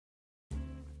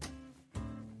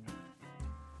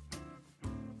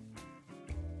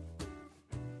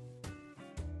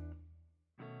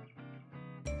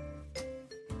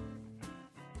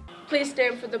Please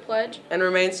stand for the pledge. And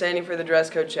remain standing for the dress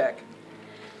code check.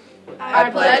 I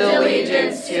pledge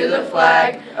allegiance to the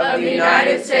flag of the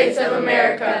United States of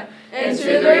America and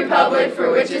to the republic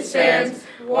for which it stands,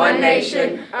 one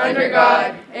nation, under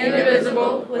God,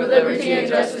 indivisible, with liberty and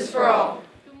justice for all.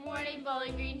 Good morning,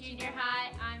 Bowling Green Junior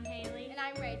High. I'm Haley. And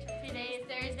I'm Rachel. Today is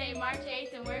Thursday, March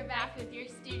 8th, and we're back with your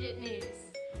student news.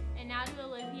 And now to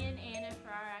Olivia and Anna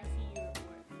for our ICU report.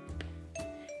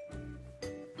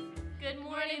 Good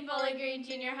morning, Bowling Green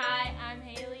Junior High. I'm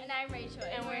Haley. And I'm Rachel.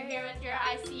 And we're here with your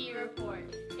ICU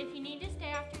report. If you need to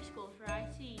stay after school for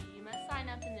ICU, you must sign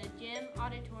up in the gym,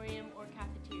 auditorium, or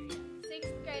cafeteria.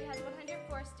 6th grade has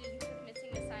 104 students with missing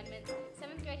assignments.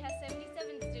 7th grade has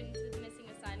 77 students with missing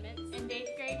assignments. And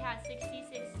 8th grade has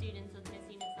 66 students with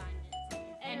missing assignments.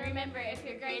 And remember, if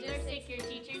your grades are sick, your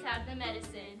teachers have the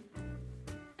medicine.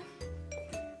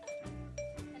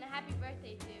 And a happy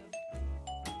birthday too.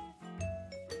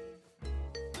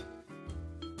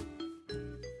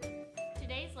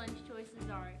 Today's lunch choices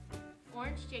are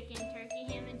orange chicken, turkey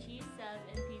ham and cheese sub,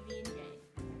 and PB&J.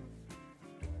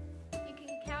 You can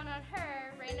count on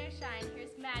her, rain or shine.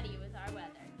 Here's Maddie with our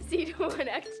weather.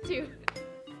 C1X2.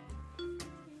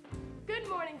 Good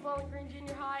morning, Bowling Green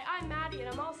Junior High. I'm Maddie, and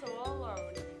I'm also all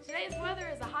alone. Today's weather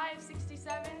is a high of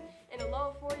 67 and a low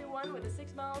of 41 with a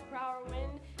 6-mile-per-hour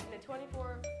wind and a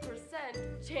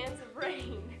 24% chance of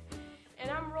rain.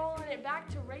 And I'm rolling it back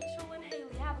to Rachel and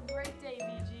Haley. Have a great day,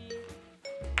 BG.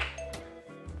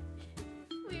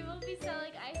 We will be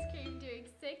selling ice cream during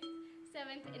 6th,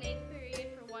 7th, and 8th period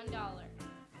for $1.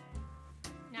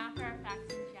 Now for our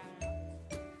facts and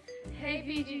shout-outs. Hey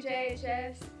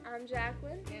BGJHS, I'm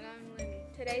Jacqueline. And I'm Lenny.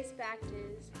 Today's fact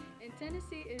is, in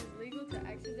Tennessee, it is legal to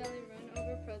accidentally run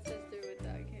over a protester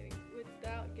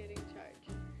without getting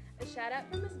charged. a shout out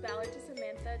from Miss Ballard to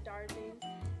Samantha Darby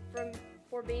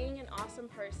for being an awesome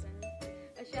person.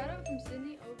 A shout out from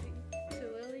Sydney Opie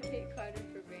to Lily Kate Carter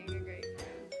for being a great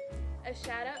friend. A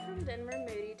shout out from Denver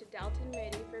Moody to Dalton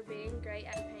Moody for being great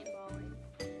at paintballing.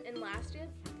 And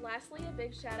lastly, a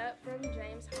big shout out from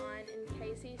James Hahn and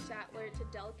Casey Schattler to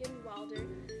Delkin Wilder.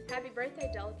 Happy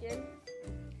birthday, Delkin.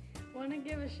 Want to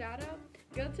give a shout out?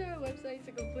 Go to our website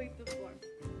to complete the form.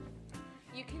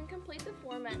 You can complete the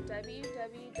form at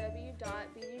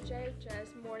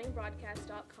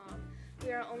www.bgjhsmorningbroadcast.com.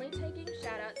 We are only taking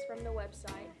shout-outs from the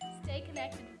website. Stay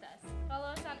connected with us. Follow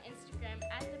us on Instagram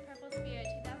at The Purple Spirit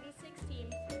 2016,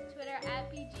 Twitter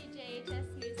at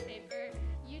BGJHS Newspaper,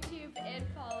 YouTube and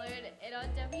followed, and on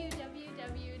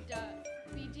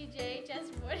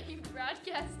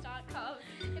www.bgjhsmorningbroadcast.com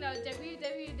and on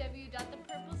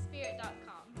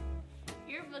www.thepurplespirit.com.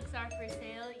 Your books are for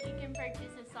sale. You can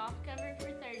purchase a softcover for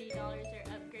 $30 or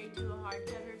upgrade to a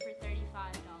hardcover for $35.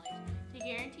 To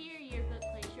guarantee your yearbook,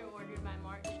 place your order by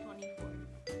March 24th.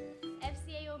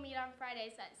 FCA will meet on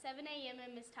Fridays at 7 a.m.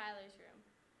 in Miss Tyler's room.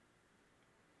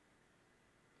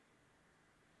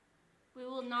 We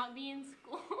will not be in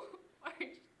school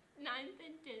March 9th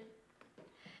and 10th.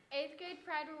 8th grade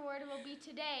Pride Reward will be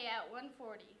today at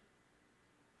 1:40.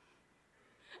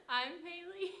 I'm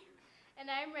Haley. And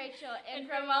I'm Rachel, and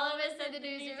from all of us at the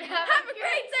newsroom, have a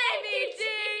great day, BG!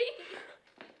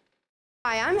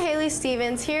 Hi, I'm Haley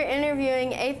Stevens, here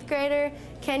interviewing 8th grader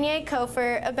Kenye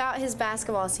Kofer about his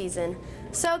basketball season.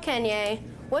 So Kenye,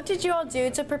 what did you all do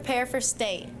to prepare for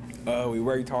state? We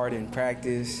worked hard in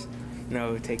practice,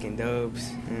 taking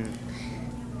dubs. And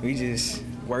we just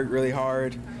worked really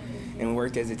hard and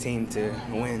worked as a team to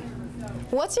win.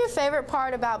 What's your favorite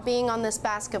part about being on this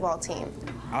basketball team?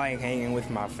 I like hanging with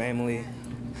my family,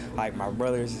 like my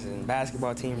brothers and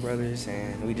basketball team brothers,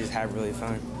 and we just have really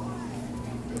fun.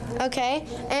 Okay,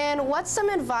 and what's some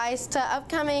advice to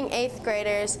upcoming 8th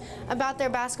graders about their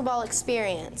basketball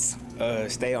experience?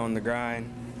 Stay on the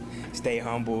grind, stay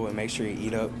humble, and make sure you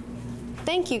eat up.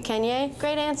 Thank you, Kenye.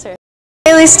 Great answer.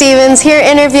 Haley Stevens here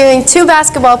interviewing two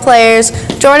basketball players,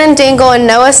 Jordan Dingle and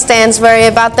Noah Stansbury,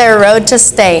 about their road to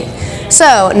state.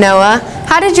 So, Noah,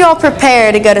 how did you all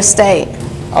prepare to go to state?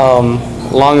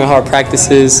 Long and hard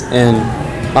practices and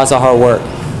lots of hard work.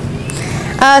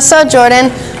 So, Jordan,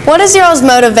 what is your all's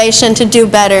motivation to do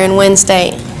better and win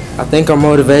state? I think our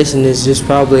motivation is just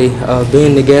probably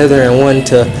being together and wanting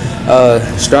to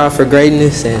strive for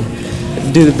greatness and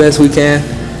do the best we can.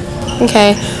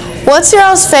 Okay. What's your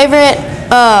all's favorite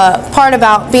part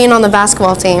about being on the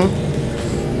basketball team?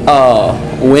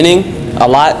 Winning a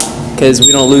lot because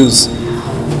we don't lose.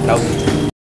 Nope.